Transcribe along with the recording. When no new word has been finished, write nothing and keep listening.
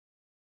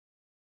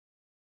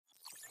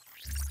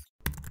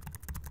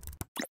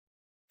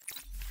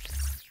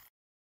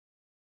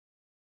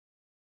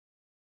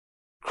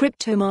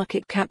Crypto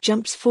market cap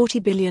jumps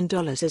 $40 billion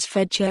as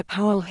Fed Chair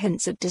Powell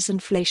hints at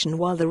disinflation.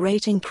 While the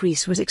rate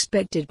increase was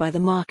expected by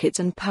the markets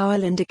and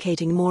Powell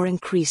indicating more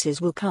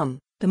increases will come,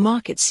 the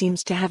market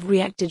seems to have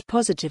reacted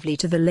positively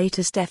to the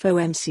latest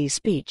FOMC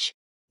speech.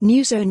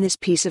 News on this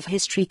piece of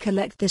history.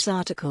 Collect this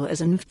article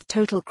as an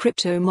total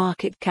crypto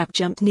market cap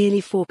jumped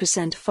nearly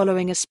 4%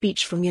 following a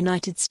speech from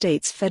United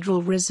States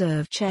Federal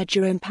Reserve Chair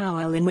Jerome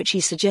Powell in which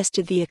he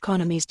suggested the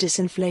economy's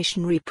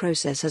disinflationary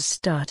process has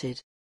started.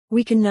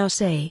 We can now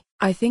say,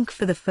 I think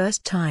for the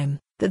first time,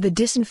 that the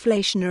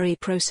disinflationary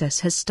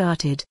process has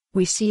started.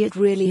 We see it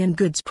really in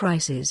goods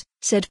prices,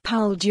 said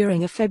Powell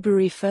during a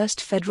February 1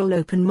 Federal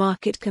Open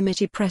Market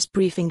Committee press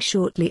briefing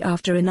shortly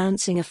after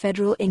announcing a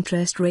federal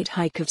interest rate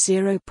hike of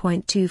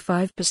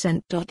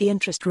 0.25%. The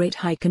interest rate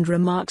hike and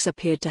remarks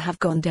appeared to have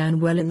gone down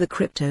well in the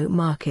crypto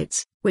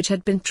markets, which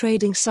had been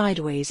trading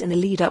sideways in the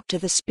lead up to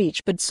the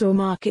speech but saw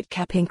market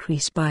cap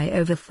increase by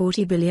over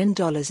 $40 billion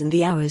in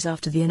the hours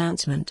after the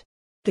announcement.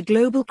 The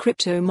global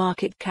crypto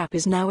market cap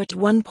is now at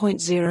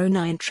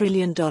 $1.09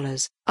 trillion,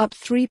 up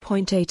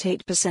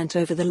 3.88%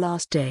 over the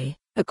last day,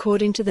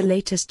 according to the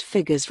latest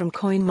figures from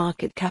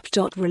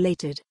CoinMarketCap.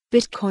 Related,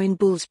 Bitcoin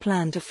bulls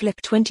plan to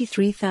flip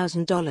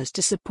 $23,000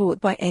 to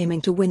support by aiming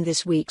to win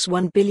this week's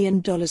 $1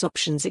 billion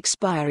options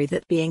expiry.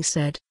 That being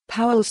said,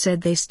 Powell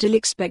said they still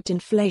expect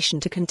inflation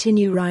to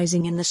continue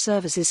rising in the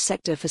services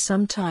sector for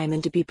some time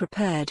and to be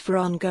prepared for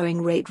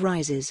ongoing rate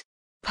rises.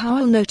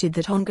 Powell noted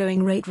that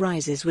ongoing rate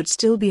rises would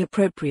still be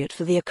appropriate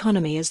for the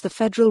economy as the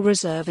Federal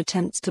Reserve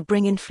attempts to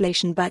bring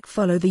inflation back.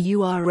 Follow the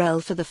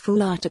URL for the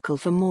full article.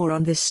 For more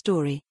on this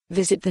story,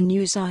 visit the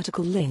news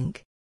article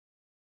link.